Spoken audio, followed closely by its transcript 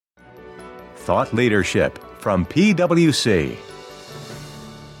Thought leadership from PwC.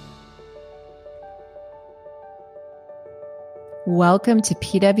 Welcome to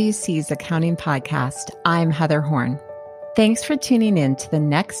PwC's Accounting Podcast. I'm Heather Horn. Thanks for tuning in to the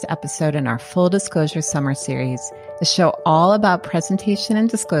next episode in our Full Disclosure Summer Series, a show all about presentation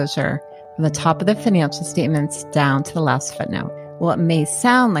and disclosure from the top of the financial statements down to the last footnote. While it may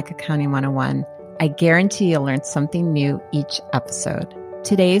sound like Accounting 101, I guarantee you'll learn something new each episode.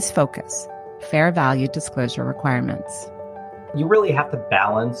 Today's focus, fair value disclosure requirements. You really have to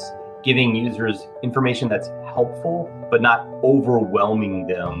balance giving users information that's helpful, but not overwhelming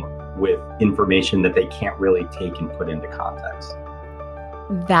them with information that they can't really take and put into context.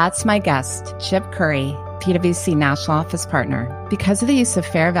 That's my guest, Chip Curry, PwC National Office Partner. Because of the use of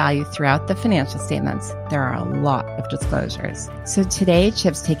fair value throughout the financial statements, there are a lot of disclosures. So today,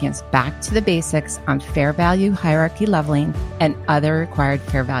 Chip's taking us back to the basics on fair value hierarchy leveling and other required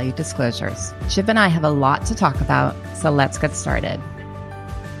fair value disclosures. Chip and I have a lot to talk about, so let's get started.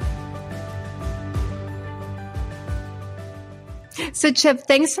 So Chip,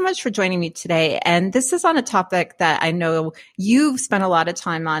 thanks so much for joining me today. And this is on a topic that I know you've spent a lot of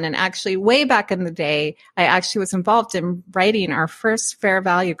time on. And actually, way back in the day, I actually was involved in writing our first fair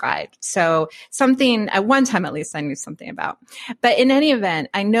value guide. So something, at one time at least, I knew something about. But in any event,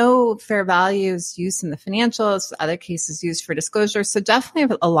 I know fair value is used in the financials, other cases used for disclosure. So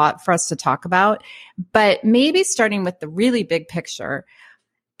definitely a lot for us to talk about. But maybe starting with the really big picture,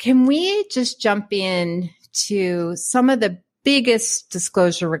 can we just jump in to some of the biggest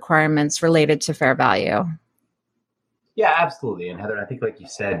disclosure requirements related to fair value? Yeah, absolutely. And Heather, I think like you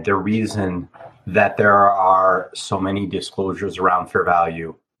said, the reason that there are so many disclosures around fair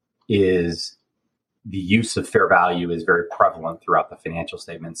value is the use of fair value is very prevalent throughout the financial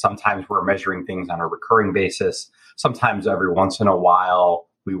statement. Sometimes we're measuring things on a recurring basis. Sometimes every once in a while,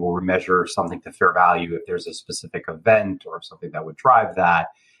 we will measure something to fair value if there's a specific event or something that would drive that.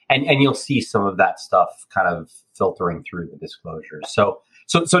 And you'll see some of that stuff kind of filtering through the disclosures. So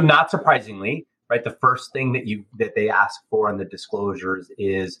not surprisingly, right, the first thing that they ask for in the disclosures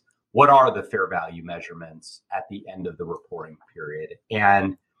is what are the fair value measurements at the end of the reporting period,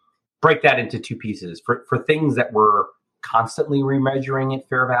 and break that into two pieces. For things that we're constantly remeasuring at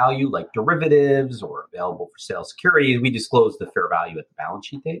fair value, like derivatives or available for sale securities, we disclose the fair value at the balance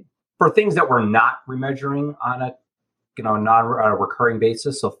sheet date. For things that we're not remeasuring on a recurring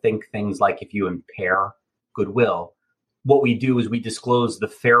basis. So think things like if you impair goodwill, what we do is we disclose the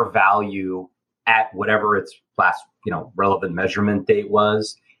fair value at whatever its last, relevant measurement date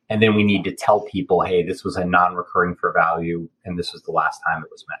was. And then we need to tell people, hey, this was a non-recurring fair value, and this was the last time it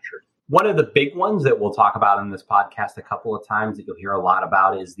was measured. One of the big ones that we'll talk about in this podcast a couple of times that you'll hear a lot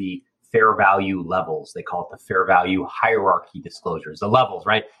about is the fair value levels. They call it the fair value hierarchy disclosures, the levels,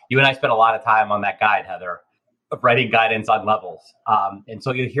 right? You and I spent a lot of time on that guide, Heather, of writing guidance on levels. And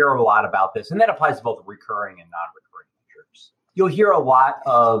so you'll hear a lot about this, and that applies to both recurring and non-recurring measures. You'll hear a lot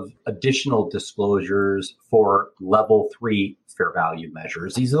of additional disclosures for level 3 fair value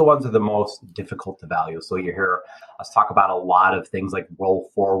measures. These are the ones that are the most difficult to value. So you hear us talk about a lot of things like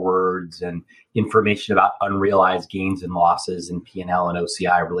roll forwards and information about unrealized gains and losses in P&L and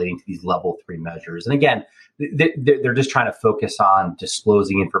OCI relating to these level 3 measures. And again, they're just trying to focus on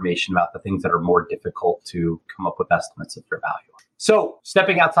disclosing information about the things that are more difficult to come up with estimates of fair value. So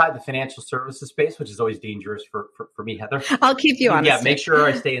stepping outside the financial services space, which is always dangerous for me, Heather. I'll keep you honest. Yeah, make sure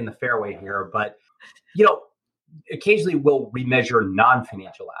I stay in the fairway here. But, occasionally we'll remeasure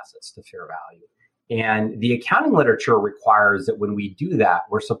non-financial assets to fair value. And the accounting literature requires that when we do that,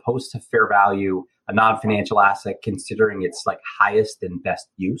 we're supposed to fair value a non-financial asset considering its highest and best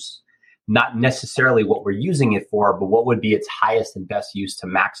use. Not necessarily what we're using it for, but what would be its highest and best use to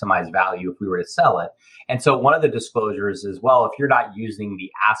maximize value if we were to sell it. And so one of the disclosures is, well, if you're not using the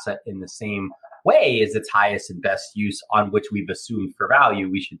asset in the same way as its highest and best use on which we've assumed for value,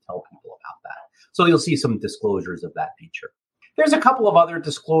 we should tell people about that. So you'll see some disclosures of that nature. There's a couple of other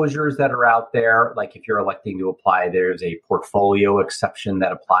disclosures that are out there. Like if you're electing to apply, there's a portfolio exception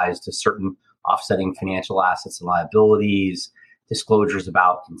that applies to certain offsetting financial assets and liabilities. Disclosures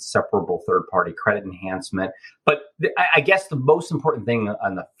about inseparable third-party credit enhancement. But I guess the most important thing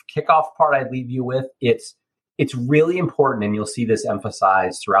on the kickoff part I'd leave you with, it's really important, and you'll see this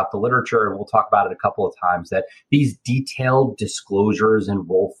emphasized throughout the literature, and we'll talk about it a couple of times, that these detailed disclosures and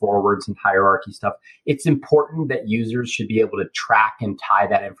roll forwards and hierarchy stuff, it's important that users should be able to track and tie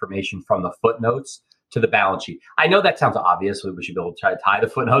that information from the footnotes to the balance sheet. I know that sounds obvious. We should be able to try to tie the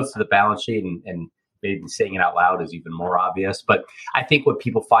footnotes to the balance sheet and maybe saying it out loud is even more obvious. But I think what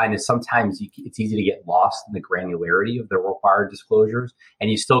people find is sometimes it's easy to get lost in the granularity of the required disclosures, and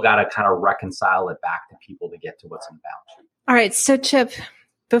you still got to kind of reconcile it back to people to get to what's in the balance sheet. All right. So Chip,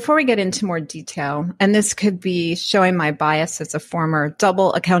 before we get into more detail, and this could be showing my bias as a former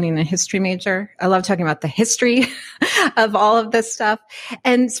double accounting and history major. I love talking about the history of all of this stuff.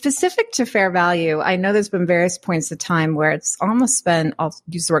 And specific to fair value, I know there's been various points of time where it's almost been, I'll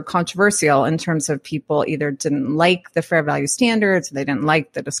use the word controversial, in terms of people either didn't like the fair value standards, they didn't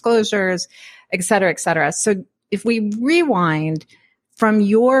like the disclosures, et cetera, et cetera. So if we rewind from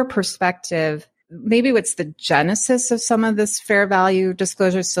your perspective, maybe what's the genesis of some of this fair value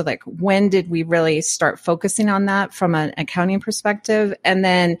disclosures? So like, when did we really start focusing on that from an accounting perspective? And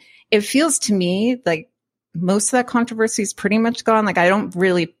then it feels to me like most of that controversy is pretty much gone. Like, I don't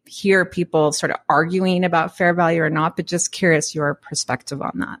really hear people sort of arguing about fair value or not, but just curious your perspective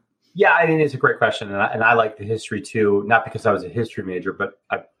on that. Yeah, I mean, it's a great question, and I like the history too. Not because I was a history major, but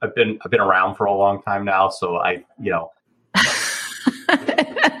I've been around for a long time now, so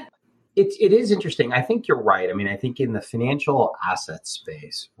It is interesting. I think you're right. I mean, I think in the financial asset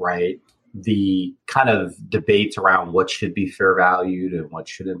space, right, the kind of debates around what should be fair valued and what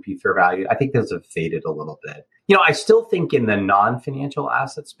shouldn't be fair valued, I think those have faded a little bit. I still think in the non-financial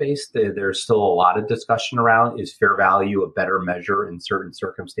asset space, there's still a lot of discussion around, is fair value a better measure in certain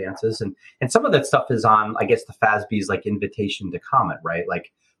circumstances? And some of that stuff is on, I guess, the FASB's like invitation to comment, right?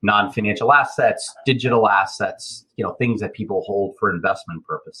 Like non-financial assets, digital assets, things that people hold for investment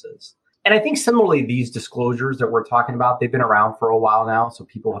purposes. And I think similarly, these disclosures that we're talking about, they've been around for a while now. So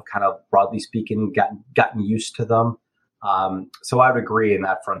people have kind of, broadly speaking, gotten used to them. So I would agree in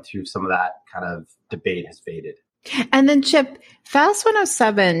that front too. Some of that kind of debate has faded. And then Chip, FAS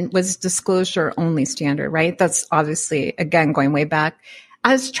 107 was disclosure only standard, right? That's obviously, again, going way back.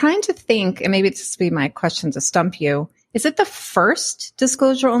 I was trying to think, and maybe this will be my question to stump you. Is it the first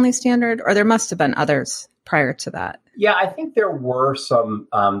disclosure only standard, or there must have been others prior to that? Yeah, I think there were some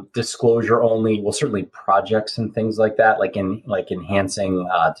disclosure only, well, certainly projects and things like that, like enhancing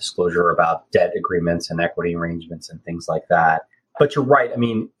disclosure about debt agreements and equity arrangements and things like that. But you're right. I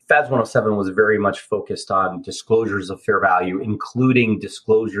mean, FAS 107 was very much focused on disclosures of fair value, including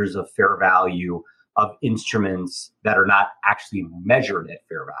disclosures of fair value of instruments that are not actually measured at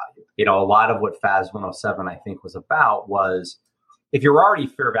fair value. A lot of what FAS 107, I think, was about was, if you're already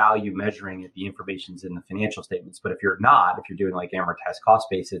fair value measuring it, the information's in the financial statements. But if you're not, if you're doing like amortized cost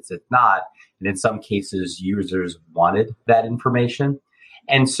basis, it's not. And in some cases, users wanted that information.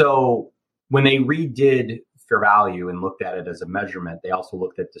 And so when they redid fair value and looked at it as a measurement, they also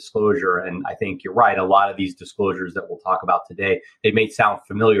looked at disclosure. And I think you're right. A lot of these disclosures that we'll talk about today, they may sound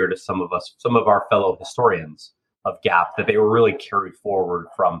familiar to some of us, some of our fellow historians of GAAP, that they were really carried forward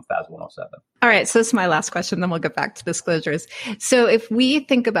from FAS 107. All right. So this is my last question, then we'll get back to disclosures. So if we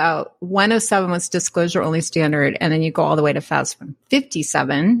think about 107 was disclosure only standard, and then you go all the way to FAS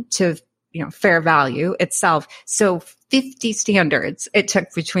 57 to, fair value itself. So 50 standards it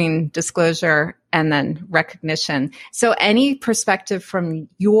took between disclosure and then recognition. So any perspective from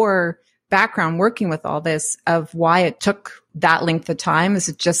your background working with all this of why it took that length of time? Is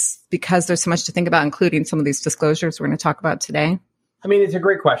it just because there's so much to think about, including some of these disclosures we're going to talk about today? I mean, it's a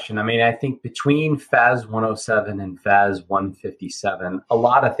great question. I mean, I think between FAS 107 and FAS 157, a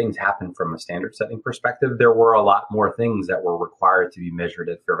lot of things happened from a standard setting perspective. There were a lot more things that were required to be measured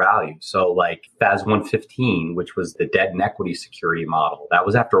at fair value. So like FAS 115, which was the debt and equity security model, that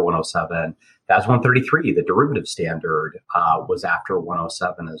was after 107. FAS 133, the derivative standard, was after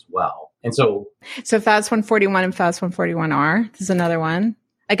 107 as well. And so FAS 141 and FAS 141R is another one.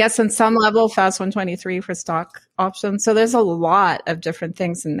 I guess on some level, FAS 123 for stock options. So there's a lot of different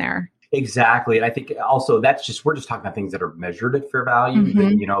things in there. Exactly. And I think also we're just talking about things that are measured at fair value.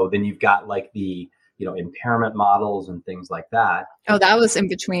 Mm-hmm. Then you've got like the, impairment models and things like that. Oh, that was in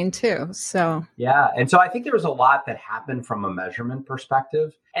between too. So yeah. And so I think there was a lot that happened from a measurement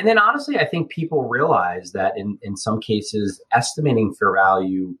perspective. And then honestly, I think people realize that in some cases, estimating fair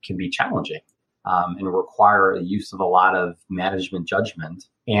value can be challenging. And require the use of a lot of management judgment.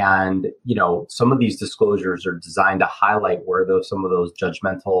 And, some of these disclosures are designed to highlight where some of those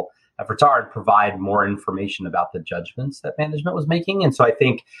judgmental efforts are and provide more information about the judgments that management was making. And so I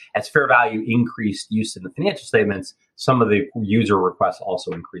think as fair value increased use in the financial statements, some of the user requests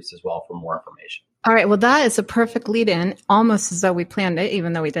also increased as well for more information. All right. Well, that is a perfect lead in, almost as though we planned it,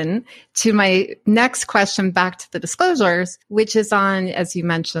 even though we didn't, to my next question back to the disclosures, which is on, as you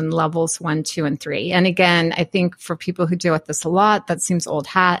mentioned, levels 1, 2, and 3. And again, I think for people who deal with this a lot, that seems old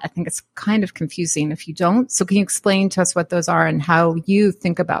hat. I think it's kind of confusing if you don't. So can you explain to us what those are and how you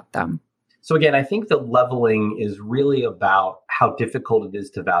think about them? So again, I think the leveling is really about how difficult it is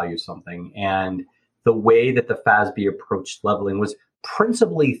to value something. And the way that the FASB approached leveling was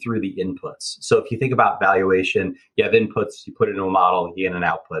principally through the inputs. So if you think about valuation, you have inputs, you put it into a model, you get an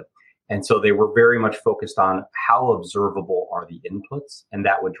output. And so they were very much focused on how observable are the inputs, and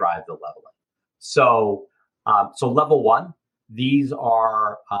that would drive the leveling. So level one, these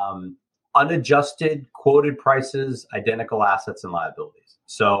are unadjusted quoted prices, identical assets and liabilities.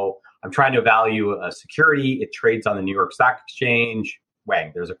 So I'm trying to value a security. It trades on the New York Stock Exchange.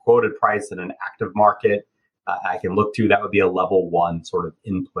 Wang, there's a quoted price in an active market I can look to. That would be a level one sort of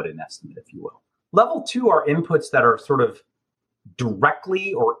input and estimate, if you will. Level two are inputs that are sort of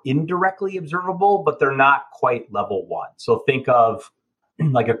directly or indirectly observable, but they're not quite level one. So think of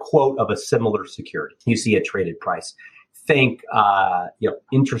like a quote of a similar security. You see a traded price. Think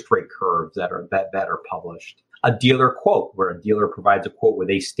interest rate curves that are published. A dealer quote, where a dealer provides a quote where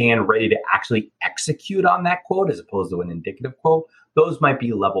they stand ready to actually execute on that quote as opposed to an indicative quote. Those might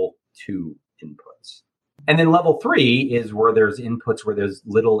be level two inputs. And then level three is where there's inputs where there's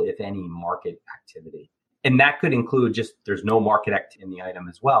little, if any, market activity. And that could include just there's no market activity in the item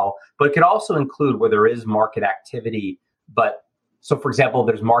as well. But it could also include where there is market activity. So for example,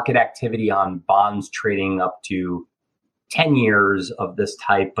 there's market activity on bonds trading up to 10 years of this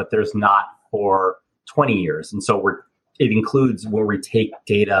type, but there's not for 20 years. And so it includes where we take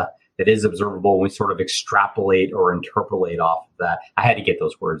data that is observable and we sort of extrapolate or interpolate off of that. I had to get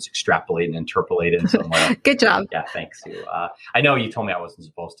those words, extrapolate and interpolate in some way. Good job. Yeah, thanks. I know you told me I wasn't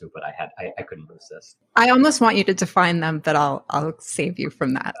supposed to, but I couldn't resist. I almost want you to define them, but I'll save you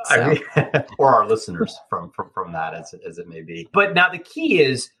from that. So. Or our listeners from that as it may be. But now the key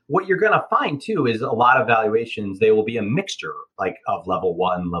is what you're going to find too is a lot of valuations, they will be a mixture like of level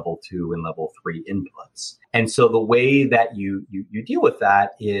one, level two, and level three inputs. And so the way that you deal with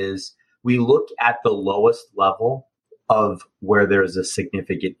that is we look at the lowest level of where there's a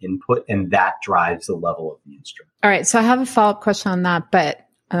significant input, and that drives the level of the instrument. All right. So I have a follow-up question on that, but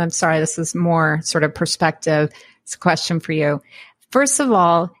I'm sorry, this is more sort of perspective. It's a question for you. First of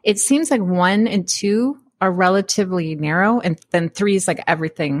all, it seems like 1 and 2 are relatively narrow, and then 3 is like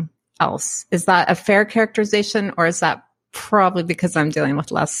everything else. Is that a fair characterization, or is that probably because I'm dealing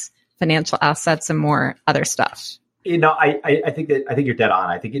with less financial assets and more other stuff? I think you're dead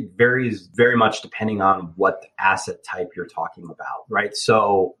on. I think it varies very much depending on what asset type you're talking about, right?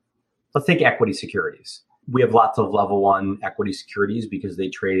 So let's take equity securities. We have lots of level one equity securities because they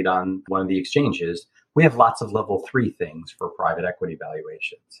trade on one of the exchanges. We have lots of level 3 things for private equity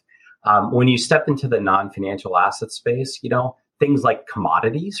valuations. When you step into the non-financial asset space, things like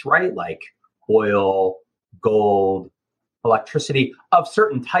commodities, right? Like oil, gold, electricity of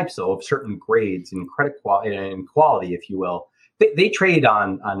certain types, of certain grades and credit quality, if you will. They trade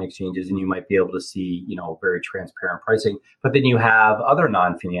on exchanges, and you might be able to see, very transparent pricing. But then you have other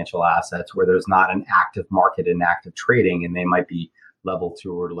non-financial assets where there's not an active market and active trading, and they might be level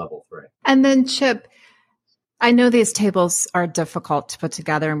 2 or level 3. And then Chip, I know these tables are difficult to put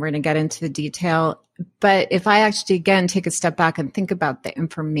together, and we're going to get into the detail. But if I actually, again, take a step back and think about the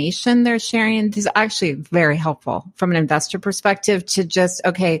information they're sharing, this is actually very helpful from an investor perspective to just,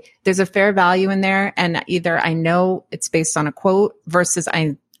 okay, there's a fair value in there. And either I know it's based on a quote versus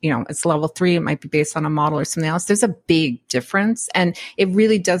it's level 3. It might be based on a model or something else. There's a big difference. And it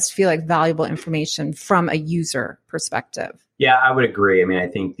really does feel like valuable information from a user perspective. Yeah, I would agree. I mean, I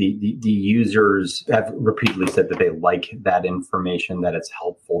think the users have repeatedly said that they like that information, that it's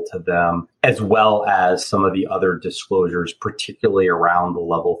helpful to them, as well as some of the other disclosures, particularly around the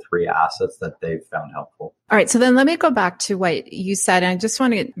level 3 assets that they've found helpful. All right. So then let me go back to what you said. And I just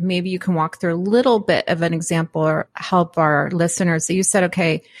want to, maybe you can walk through a little bit of an example or help our listeners. So you said,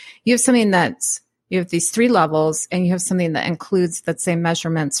 okay, you have something you have these 3 levels, and you have something that includes, let's say,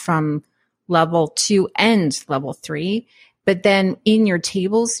 measurements from level 2 and level 3. But then in your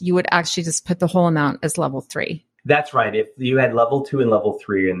tables, you would actually just put the whole amount as level 3. That's right. If you had level 2 and level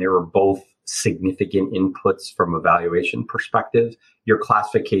 3, and they were both significant inputs from a valuation perspective, your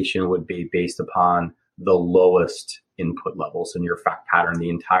classification would be based upon the lowest input levels. In your fact pattern,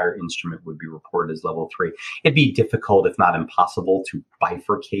 the entire instrument would be reported as level 3. It'd be difficult, if not impossible, to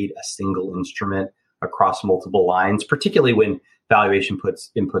bifurcate a single instrument across multiple lines, particularly when valuation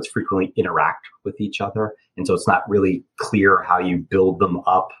inputs frequently interact with each other. And so it's not really clear how you build them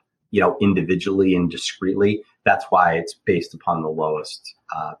up, individually and discretely. That's why it's based upon the lowest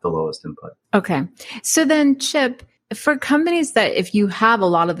input. Okay. So then, Chip, for companies that if you have a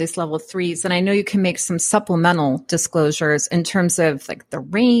lot of these level threes, and I know you can make some supplemental disclosures in terms of like the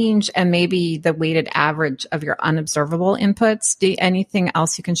range and maybe the weighted average of your unobservable inputs. Anything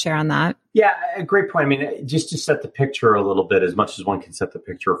else you can share on that? Yeah, a great point. I mean, just to set the picture a little bit, as much as one can set the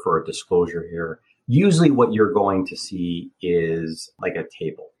picture for a disclosure here, usually what you're going to see is like a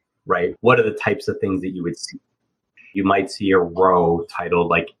table, right? What are the types of things that you would see? You might see a row titled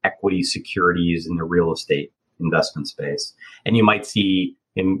like equity securities in the real estate investment space. And you might see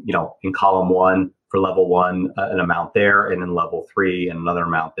in column one for level one, an amount there, and in level three, another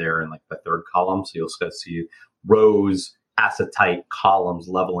amount there in like the third column. So you'll see rows, asset type, columns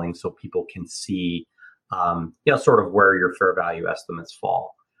leveling so people can see, sort of where your fair value estimates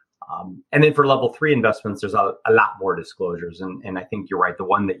fall. And then for level three investments, there's a lot more disclosures. And I think you're right. The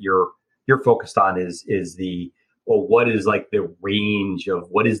one that you're focused on is what is like the range of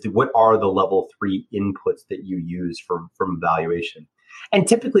what are the level three inputs that you use from valuation? And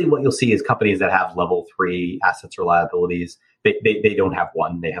typically what you'll see is companies that have level three assets or liabilities, they don't have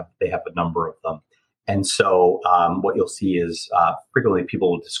one, they have a number of them. And so what you'll see is frequently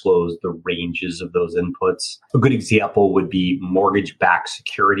people will disclose the ranges of those inputs. A good example would be mortgage-backed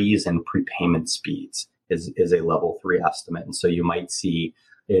securities and prepayment speeds is a level three estimate. And so you might see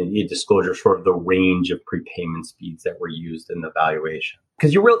a disclosure sort of the range of prepayment speeds that were used in the valuation.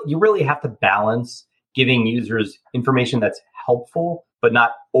 Because you really have to balance giving users information that's helpful, but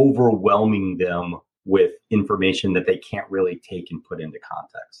not overwhelming them with information that they can't really take and put into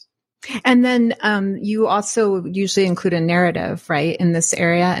context. And then you also usually include a narrative, right, in this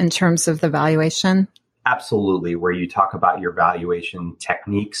area in terms of the valuation? Absolutely, where you talk about your valuation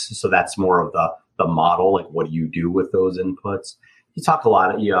techniques. So that's more of the model, like what do you do with those inputs? You talk a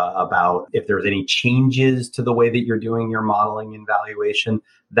lot about if there's any changes to the way that you're doing your modeling and valuation,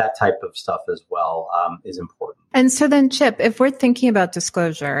 that type of stuff as well is important. And so then, Chip, if we're thinking about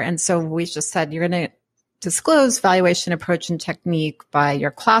disclosure, and so we just said you're going to disclose valuation approach and technique by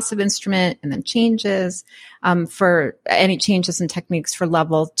your class of instrument and then changes for any changes in techniques for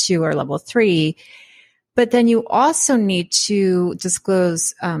level 2 or level 3. But then you also need to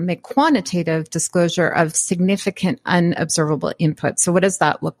disclose, make quantitative disclosure of significant unobservable inputs. So what does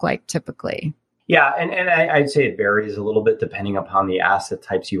that look like typically? Yeah, and I'd say it varies a little bit depending upon the asset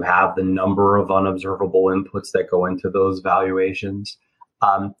types you have, the number of unobservable inputs that go into those valuations.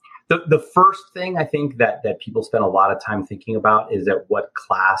 The first thing I think that people spend a lot of time thinking about is at what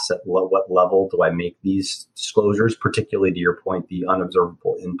class, at what level do I make these disclosures, particularly to your point, the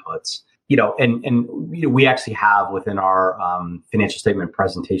unobservable inputs. We actually have within our financial statement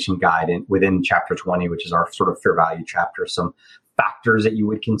presentation guide and within chapter 20, which is our sort of fair value chapter, some factors that you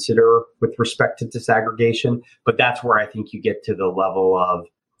would consider with respect to disaggregation. But that's where I think you get to the level of,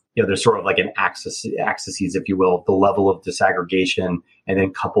 there's sort of like an axes, if you will, the level of disaggregation, and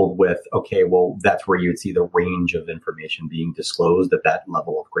then coupled with, okay, well, that's where you would see the range of information being disclosed at that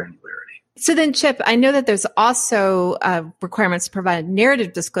level of granularity. So then, Chip, I know that there's also requirements to provide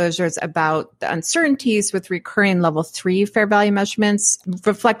narrative disclosures about the uncertainties with recurring level 3 fair value measurements,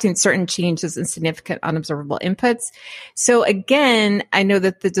 reflecting certain changes in significant unobservable inputs. So again, I know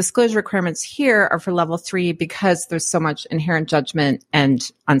that the disclosure requirements here are for level 3 because there's so much inherent judgment and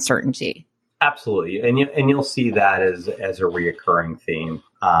uncertainty. Absolutely. And you'll see that as a reoccurring theme,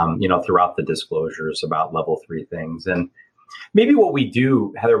 throughout the disclosures about level 3 things. And maybe what we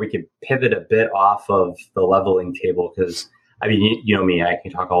do, Heather, we could pivot a bit off of the leveling table because, I mean, you know me, I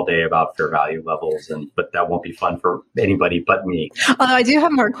can talk all day about fair value levels, but that won't be fun for anybody but me. Although I do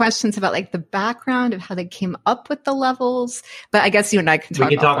have more questions about like the background of how they came up with the levels, but I guess you and I can talk.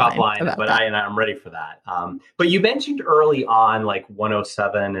 We can talk offline, about but that. I'm ready for that. But you mentioned early on like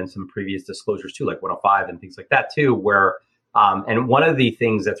 107 and some previous disclosures too, like 105 and things like that too, where and one of the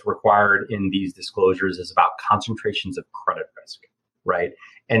things that's required in these disclosures is about concentrations of credit risk, right?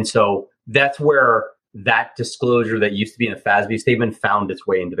 And so that's where that disclosure that used to be in a FASB statement found its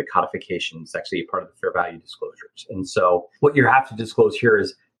way into the codification. It's actually a part of the fair value disclosures. And so what you have to disclose here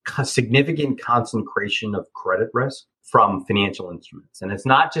is a significant concentration of credit risk from financial instruments. And it's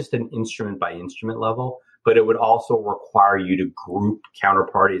not just an instrument by instrument level, but it would also require you to group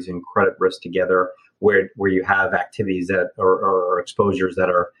counterparties and credit risk together where you have activities that or exposures that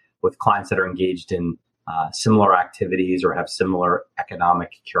are with clients that are engaged in similar activities or have similar economic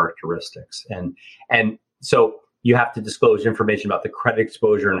characteristics. And so you have to disclose information about the credit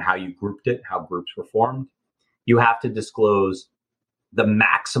exposure and how you grouped it, how groups were formed. You have to disclose the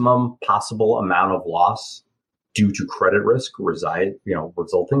maximum possible amount of loss due to credit risk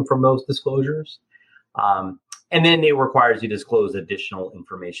resulting from those disclosures. And then it requires you to disclose additional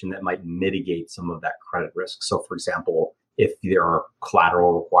information that might mitigate some of that credit risk. So, for example, if there are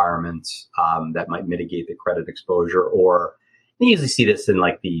collateral requirements that might mitigate the credit exposure, or you usually see this in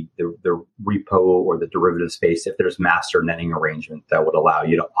like the repo or the derivative space, if there's master netting arrangement that would allow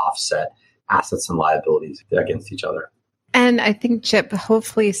you to offset assets and liabilities against each other. And I think, Chip,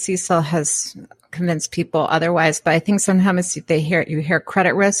 hopefully CECL has convinced people otherwise, but I think sometimes you hear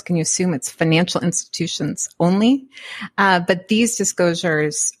credit risk and you assume it's financial institutions only. But these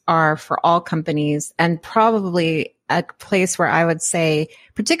disclosures are for all companies, and probably a place where I would say,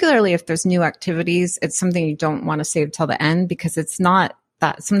 particularly if there's new activities, it's something you don't want to save till the end, because it's not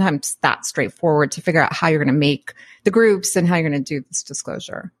that sometimes that straightforward to figure out how you're going to make the groups and how you're going to do this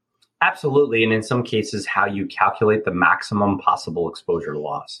disclosure. Absolutely. And in some cases, how you calculate the maximum possible exposure to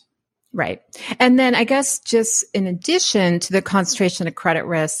loss. Right. And then I guess just in addition to the concentration of credit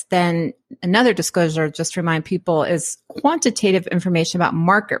risk, then another disclosure, just to remind people, is quantitative information about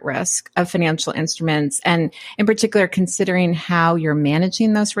market risk of financial instruments, and in particular, considering how you're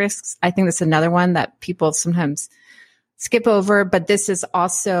managing those risks. I think that's another one that people sometimes skip over, but this is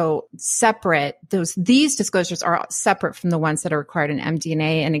also separate. These disclosures are separate from the ones that are required in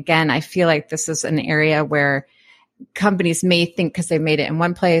MD&A. And again, I feel like this is an area where companies may think because they made it in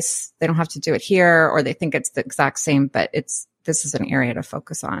one place, they don't have to do it here, or they think it's the exact same, but this is an area to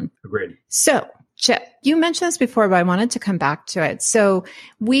focus on. Agreed. So, Chip, you mentioned this before, but I wanted to come back to it. So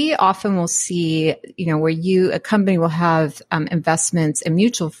we often will see, where a company will have investments in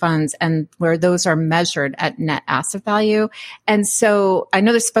mutual funds, and where those are measured at net asset value. And so I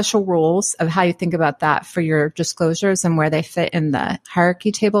know there's special rules of how you think about that for your disclosures and where they fit in the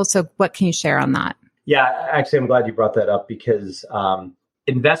hierarchy table. So what can you share on that? Yeah, actually, I'm glad you brought that up, because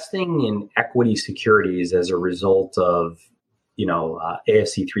investing in equity securities as a result of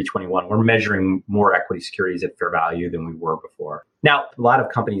ASC 321, we're measuring more equity securities at fair value than we were before. Now, a lot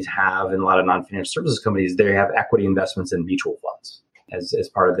of companies have, and a lot of non-financial services companies, they have equity investments in mutual funds as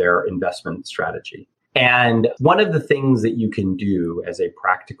part of their investment strategy. And one of the things that you can do as a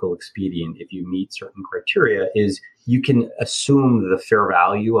practical expedient, if you meet certain criteria, is you can assume the fair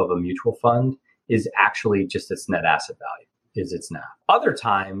value of a mutual fund is actually just its net asset value, is its NAV. Other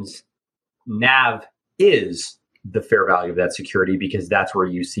times, NAV is the fair value of that security, because that's where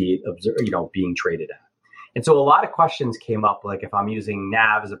you see it, being traded at. And so a lot of questions came up, like if I'm using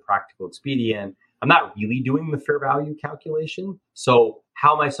NAV as a practical expedient, I'm not really doing the fair value calculation. So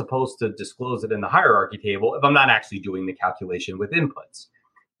how am I supposed to disclose it in the hierarchy table if I'm not actually doing the calculation with inputs?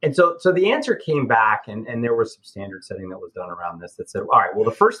 And so the answer came back, and there was some standard setting that was done around this that said, all right, well,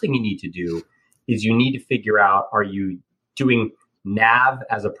 the first thing you need to do is you need to figure out, are you doing NAV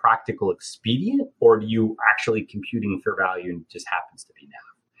as a practical expedient, or do you actually computing fair value and it just happens to be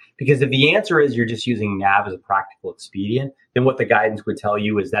NAV? Because if the answer is you're just using NAV as a practical expedient, then what the guidance would tell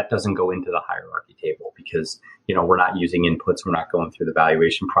you is that doesn't go into the hierarchy table, because we're not using inputs, we're not going through the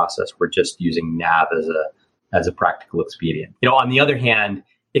valuation process, we're just using NAV as a practical expedient. On the other hand,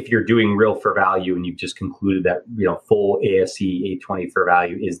 if you're doing real fair value and you've just concluded that full ASC 820 fair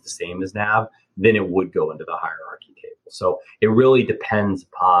value is the same as NAV, then it would go into the hierarchy table. So it really depends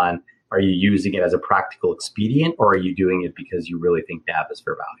upon, are you using it as a practical expedient, or are you doing it because you really think NAV is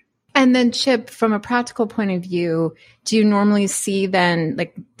fair value? And then, Chip, from a practical point of view, do you normally see then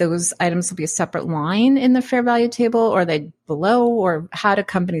like those items will be a separate line in the fair value table, or are they below, or how do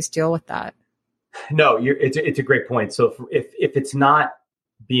companies deal with that? No, it's a great point. So if it's not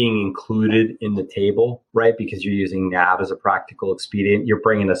being included in the table, right, because you're using NAV as a practical expedient, you're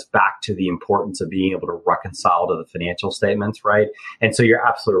bringing us back to the importance of being able to reconcile to the financial statements, right? And so you're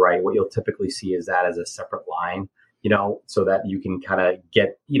absolutely right. What you'll typically see is that as a separate line, so that you can kind of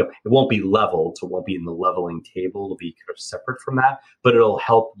get, it won't be leveled, so it won't be in the leveling table. It'll be kind of separate from that, but it'll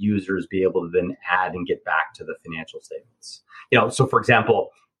help users be able to then add and get back to the financial statements. So for example,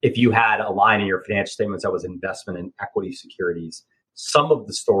 if you had a line in your financial statements that was investment in equity securities, some of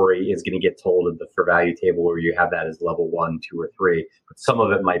the story is going to get told in the fair value table where you have that as level 1, 2, or 3, but some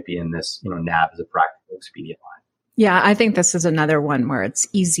of it might be in this, NAV as a practical expedient line. Yeah, I think this is another one where it's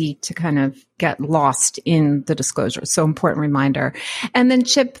easy to kind of get lost in the disclosure. So important reminder. And then,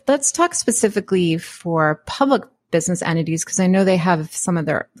 Chip, let's talk specifically for public business entities, because I know they have some of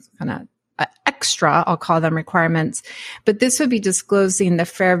their kind of extra, I'll call them, requirements, but this would be disclosing the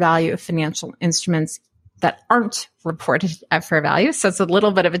fair value of financial instruments that aren't reported at fair value. So it's a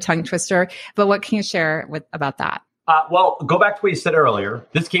little bit of a tongue twister, but what can you share about that? Well, go back to what you said earlier.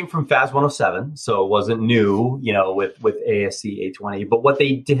 This came from FAS 107, so it wasn't new, with ASC 820. But what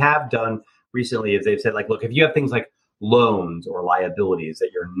they have done recently is they've said, like, look, if you have things like loans or liabilities that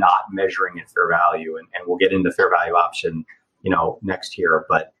you're not measuring at fair value. And we'll get into fair value option, next year.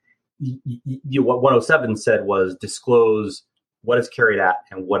 But what 107 said was disclose what it's carried at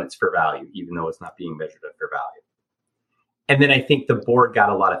and what its fair value, even though it's not being measured at fair value. And then I think the board got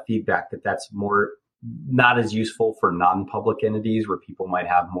a lot of feedback that that's not as useful for non-public entities where people might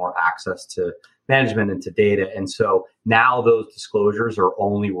have more access to management and to data. And so now those disclosures are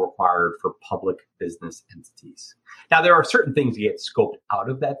only required for public business entities. Now, there are certain things that get scoped out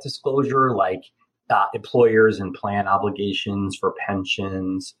of that disclosure, like employers and plan obligations for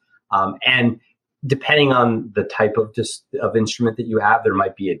pensions. And depending on the type of instrument that you have, there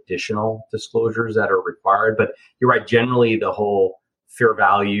might be additional disclosures that are required. But you're right, generally the whole fair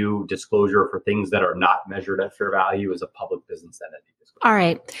value disclosure for things that are not measured at fair value is a public business entity. All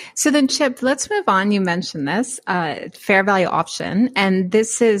right. So then, Chip, let's move on. You mentioned this fair value option. And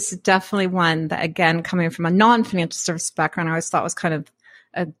this is definitely one that, again, coming from a non-financial service background, I always thought was kind of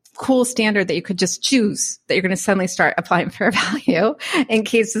a cool standard that you could just choose that you're going to suddenly start applying fair value in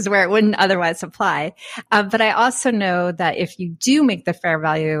cases where it wouldn't otherwise apply. But I also know that if you do make the fair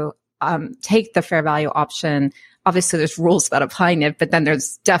value, take the fair value option, obviously there's rules about applying it, but then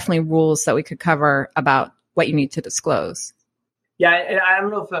there's definitely rules that we could cover about what you need to disclose. Yeah, and I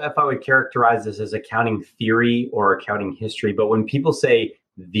don't know if I would characterize this as accounting theory or accounting history, but when people say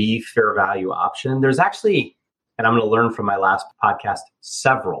the fair value option, there's actually, and I'm going to learn from my last podcast,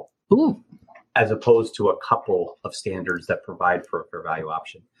 several, as opposed to a couple of standards that provide for a fair value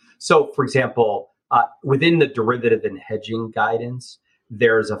option. So, for example, within the derivative and hedging guidance,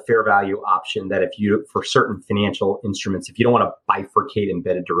 there's a fair value option that for certain financial instruments, if you don't want to bifurcate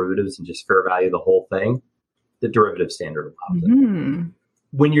embedded derivatives and just fair value the whole thing, the derivative standard allows it.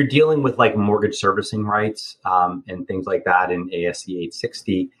 When you're dealing with like mortgage servicing rights and things like that in ASC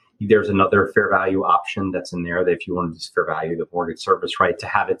 860, there's another fair value option that's in there that if you want to just fair value the mortgage service right to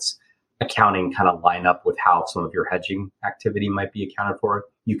have its accounting kind of line up with how some of your hedging activity might be accounted for,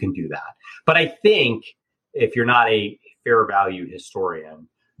 you can do that. But I think if you're not a fair value historian,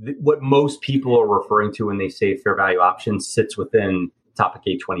 what most people are referring to when they say fair value option sits within Topic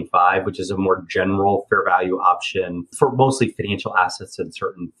 825, which is a more general fair value option for mostly financial assets and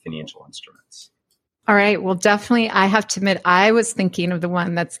certain financial instruments. All right. Well, definitely, I have to admit, I was thinking of the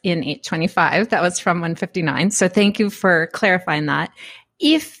one that's in 825. That was from 159. So thank you for clarifying that.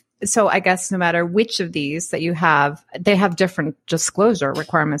 So I guess no matter which of these that you have, they have different disclosure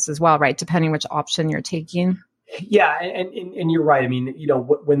requirements as well, right? Depending which option you're taking. Yeah, and you're right. I mean,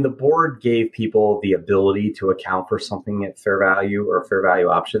 when the board gave people the ability to account for something at fair value or fair value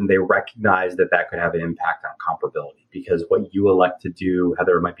option, they recognized that could have an impact on comparability because what you elect to do,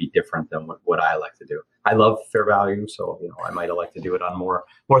 Heather, might be different than what I elect to do. I love fair value, so I might elect to do it on more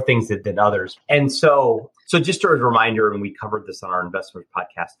things than others. And so just as a reminder, and we covered this on our investment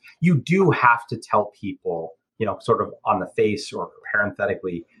podcast, you do have to tell people, sort of on the face or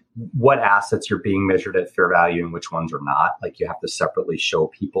parenthetically, what assets you're being measured at fair value and which ones are not. Like you have to separately show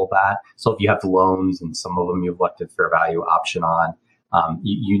people that. So if you have loans and some of them you've elected fair value option on,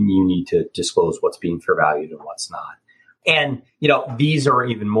 you need to disclose what's being fair valued and what's not. And, these are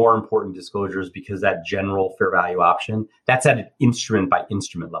even more important disclosures because that general fair value option, that's at an instrument by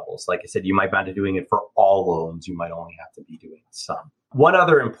instrument levels. Like I said, you might not be doing it for all loans. You might only have to be doing some. One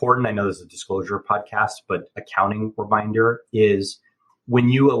other important, I know this is a disclosure podcast, but accounting reminder is when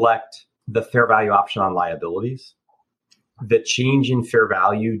you elect the fair value option on liabilities, the change in fair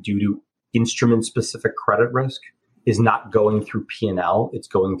value due to instrument-specific credit risk is not going through P&L, it's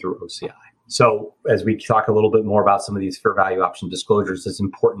going through OCI. So as we talk a little bit more about some of these fair value option disclosures, it's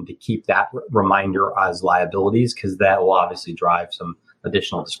important to keep that reminder as liabilities because that will obviously drive some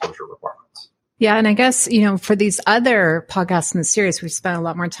additional disclosure requirements. Yeah. And I guess, for these other podcasts in the series, we've spent a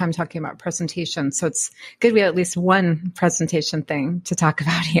lot more time talking about presentations. So it's good we have at least one presentation thing to talk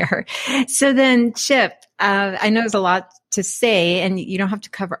about here. So then, Chip, I know there's a lot to say and you don't have to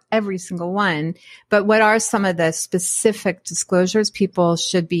cover every single one, but what are some of the specific disclosures people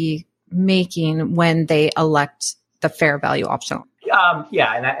should be making when they elect the fair value option?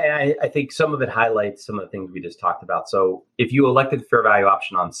 And I think some of it highlights some of the things we just talked about. So if you elected fair value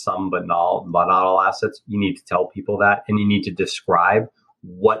option on some but not all assets, you need to tell people that, and you need to describe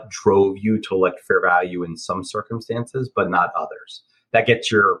what drove you to elect fair value in some circumstances, but not others. That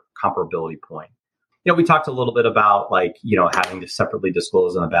gets your comparability point. We talked a little bit about having to separately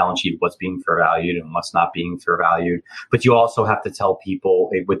disclose on the balance sheet what's being fair valued and what's not being fair valued. But you also have to tell people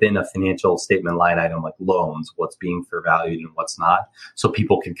within a financial statement line item like loans, what's being fair valued and what's not. So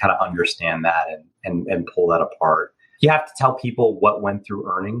people can kind of understand that and pull that apart. You have to tell people what went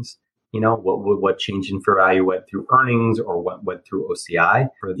through earnings what change in fair value went through earnings or what went through OCI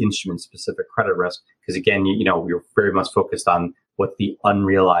for the instrument-specific credit risk. Because again, we're very much focused on what the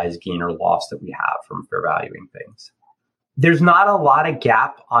unrealized gain or loss that we have from fair valuing things. There's not a lot of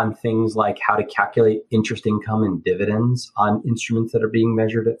gap on things like how to calculate interest income and dividends on instruments that are being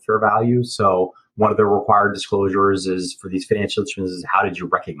measured at fair value. So one of the required disclosures is for these financial instruments is how did you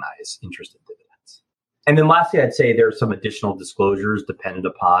recognize interest and dividends? And then lastly, I'd say there's some additional disclosures dependent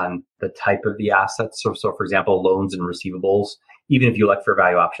upon the type of the assets. So for example, loans and receivables, even if you elect fair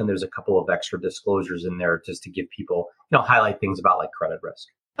value option, there's a couple of extra disclosures in there just to give people, highlight things about like credit risk.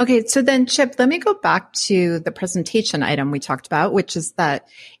 Okay, so then Chip, let me go back to the presentation item we talked about, which is that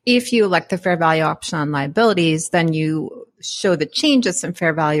if you elect the fair value option on liabilities, then you show the changes in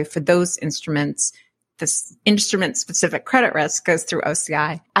fair value for those instruments. This instrument-specific credit risk goes through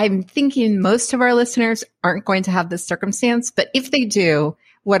OCI. I'm thinking most of our listeners aren't going to have this circumstance, but if they do,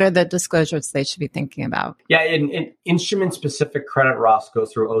 what are the disclosures they should be thinking about? Yeah, in instrument-specific credit loss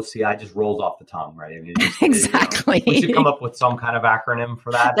goes through OCI, just rolls off the tongue, right? Exactly. We should come up with some kind of acronym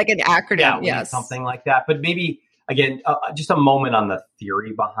for that. Like an acronym, yeah, yes. Something like that. But maybe, again, just a moment on the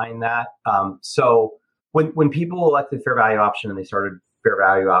theory behind that. So when people elected fair value option and they started fair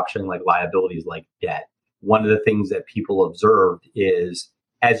value option like liabilities like debt, one of the things that people observed is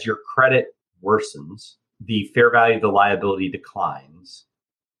as your credit worsens, the fair value of the liability declines.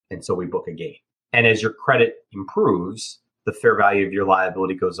 And so we book a gain. And as your credit improves, the fair value of your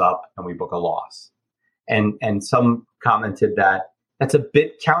liability goes up and we book a loss. And some commented that that's a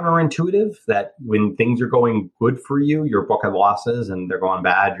bit counterintuitive, that when things are going good for you, you're booking losses, and they're going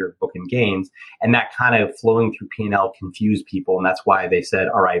bad, you're booking gains. And that kind of flowing through P&L confused people. And that's why they said,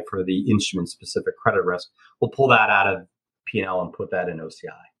 all right, for the instrument-specific credit risk, we'll pull that out of P&L and put that in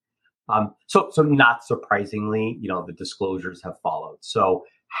OCI. So not surprisingly, the disclosures have followed. So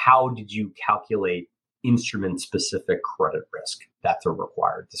how did you calculate instrument-specific credit risk? That's a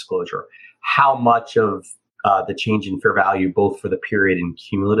required disclosure. How much of the change in fair value, both for the period and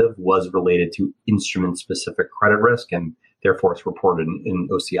cumulative, was related to instrument-specific credit risk, and therefore it's reported in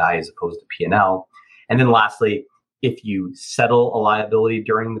OCI as opposed to P&L. And then lastly, if you settle a liability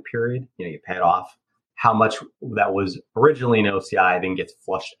during the period, you pay it off, how much that was originally in OCI then gets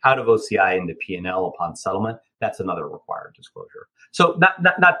flushed out of OCI into P&L upon settlement. That's another required disclosure. So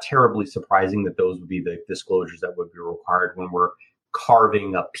not terribly surprising that those would be the disclosures that would be required when we're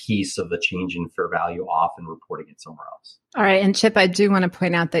carving a piece of the change in fair value off and reporting it somewhere else. All right. And Chip, I do want to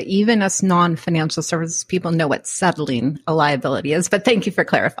point out that even us non-financial services people know what settling a liability is, but thank you for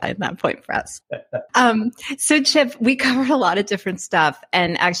clarifying that point for us. So Chip, we covered a lot of different stuff,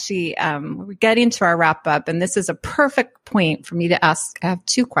 and actually we're getting to our wrap up, and this is a perfect point for me to ask. I have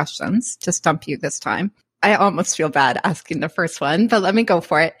two questions to stump you this time. I almost feel bad asking the first one, but let me go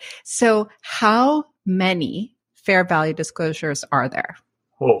for it. So how many fair value disclosures are there?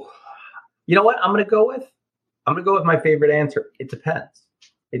 Oh, you know what I'm going to go with? I'm going to go with my favorite answer. It depends.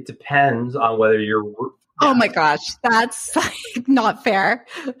 It depends on whether you're... Oh my gosh, that's not fair.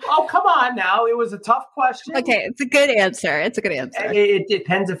 Oh, come on now. It was a tough question. Okay, it's a good answer. It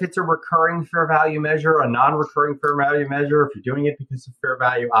depends if it's a recurring fair value measure, a non-recurring fair value measure, if you're doing it because of fair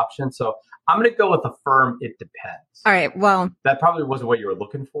value option. So I'm going to go with a firm it depends. All right, well. That probably wasn't what you were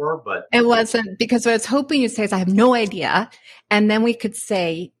looking for, but. It wasn't, because what I was hoping you'd say is I have no idea. And then we could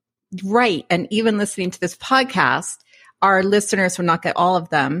say, right, and even listening to this podcast, our listeners will not get all of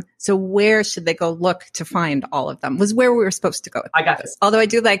them. So where should they go look to find all of them? Was where we were supposed to go with I got this. Although I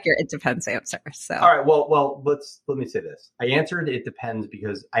do like your it depends answer. So all right, well, let me say this. I answered it depends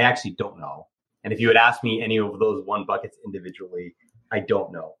because I actually don't know. And if you had asked me any of those one buckets individually, I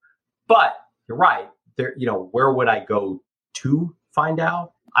don't know. But you're right. There, where would I go to find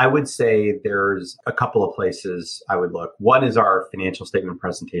out? I would say there's a couple of places I would look. One is our financial statement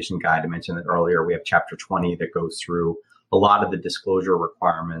presentation guide. I mentioned that earlier. We have chapter 20 that goes through a lot of the disclosure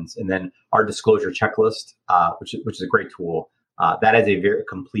requirements. And then our disclosure checklist, which is a great tool, that has a very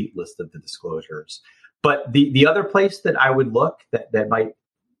complete list of the disclosures. But the other place that I would look that might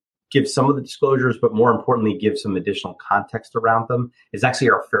give some of the disclosures, but more importantly, give some additional context around them, is actually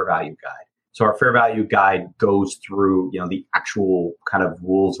our fair value guide. So our fair value guide goes through, the actual kind of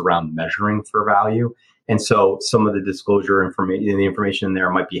rules around measuring fair value. And so some of the disclosure information, the information in there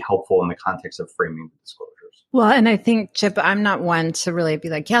might be helpful in the context of framing the disclosures. Well, and I think, Chip, I'm not one to really be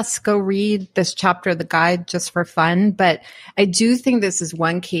like, yes, go read this chapter of the guide just for fun. But I do think this is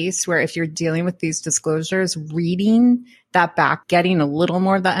one case where if you're dealing with these disclosures, reading that back, getting a little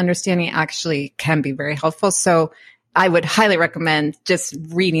more of that understanding actually can be very helpful. So I would highly recommend just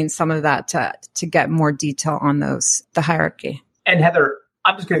reading some of that to get more detail on the hierarchy. And Heather,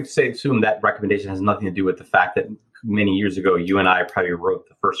 I'm just going to assume that recommendation has nothing to do with the fact that many years ago, you and I probably wrote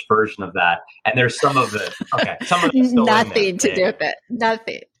the first version of that. And there's some of it. Okay. Some of it still nothing to do with it.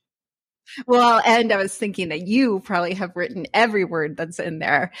 Nothing. Well, and I was thinking that you probably have written every word that's in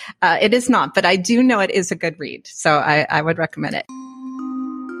there. It is not, but I do know it is a good read. So I would recommend it.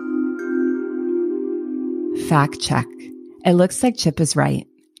 Fact check. It looks like Chip is right.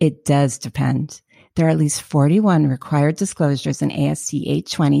 It does depend. There are at least 41 required disclosures in ASC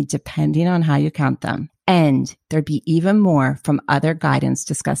 820, depending on how you count them. And there'd be even more from other guidance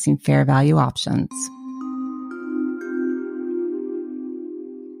discussing fair value options.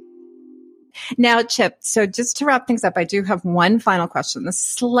 Now, Chip, so just to wrap things up, I do have one final question. This is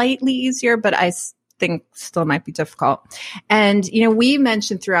slightly easier, but I think still might be difficult. And, we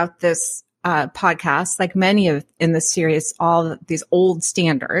mentioned throughout this podcast, like many of in this series, all of these old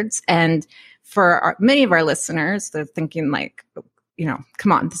standards. And for many of our listeners, they're thinking like,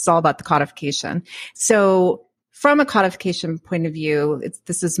 come on, this is all about the codification. So from a codification point of view,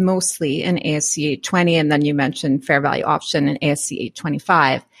 this is mostly in ASC 820, and then you mentioned fair value option in ASC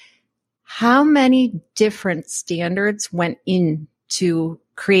 825. How many different standards went into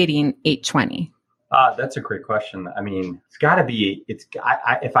creating 820? That's a great question. I mean, it's got to be,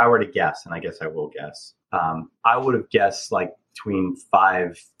 if I were to guess, and I guess I will guess, I would have guessed like between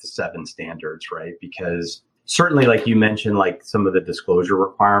 5 to 7 standards, right? Because certainly, like you mentioned, like some of the disclosure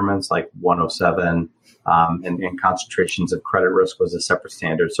requirements, like 107 and concentrations of credit risk was a separate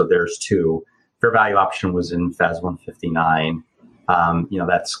standard. So there's 2. Fair value option was in FAS 159.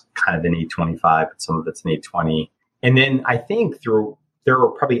 That's kind of in 825, but some of it's in 820. And then I think there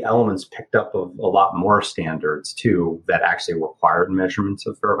were probably elements picked up of a lot more standards too that actually required measurements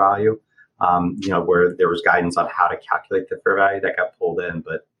of fair value. Where there was guidance on how to calculate the fair value that got pulled in,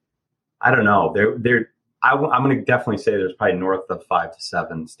 but I don't know. I'm going to definitely say there's probably north of 5 to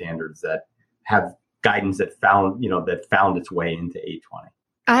 7 standards that have guidance that found its way into 820.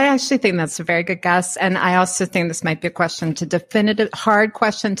 I actually think that's a very good guess. And I also think this might be a hard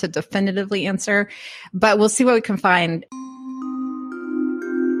question to definitively answer, but we'll see what we can find.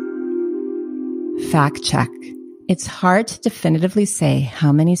 Fact check. It's hard to definitively say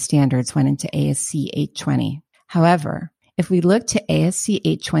how many standards went into ASC 820. However, if we look to ASC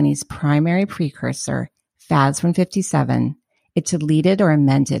 820's primary precursor, FAS 157, it deleted or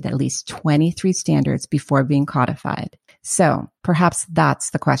amended at least 23 standards before being codified. So perhaps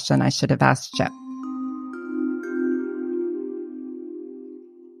that's the question I should have asked Chip.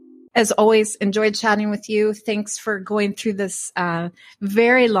 As always, enjoyed chatting with you. Thanks for going through this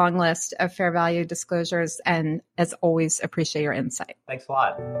very long list of fair value disclosures. And as always, appreciate your insight. Thanks a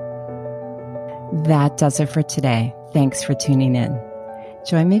lot. That does it for today. Thanks for tuning in.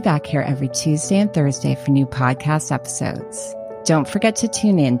 Join me back here every Tuesday and Thursday for new podcast episodes. Don't forget to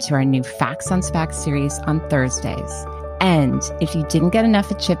tune in to our new Facts on SPAC series on Thursdays. And if you didn't get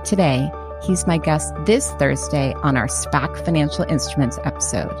enough of Chip today, he's my guest this Thursday on our SPAC Financial Instruments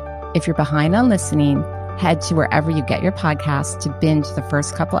episode. If you're behind on listening, head to wherever you get your podcasts to binge the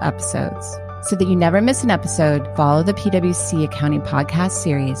first couple episodes. So that you never miss an episode, follow the PwC Accounting Podcast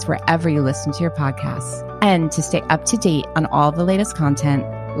series wherever you listen to your podcasts. And to stay up to date on all the latest content,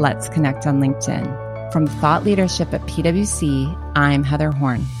 let's connect on LinkedIn. From thought leadership at PwC, I'm Heather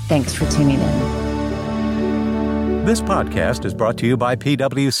Horn. Thanks for tuning in. This podcast is brought to you by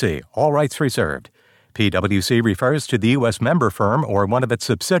PwC, all rights reserved. PwC refers to the U.S. member firm or one of its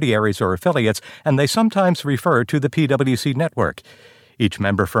subsidiaries or affiliates, and they sometimes refer to the PwC network. Each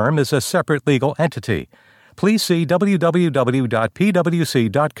member firm is a separate legal entity. Please see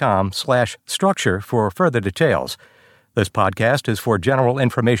www.pwc.com/structure for further details. This podcast is for general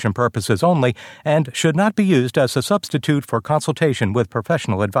information purposes only and should not be used as a substitute for consultation with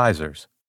professional advisors.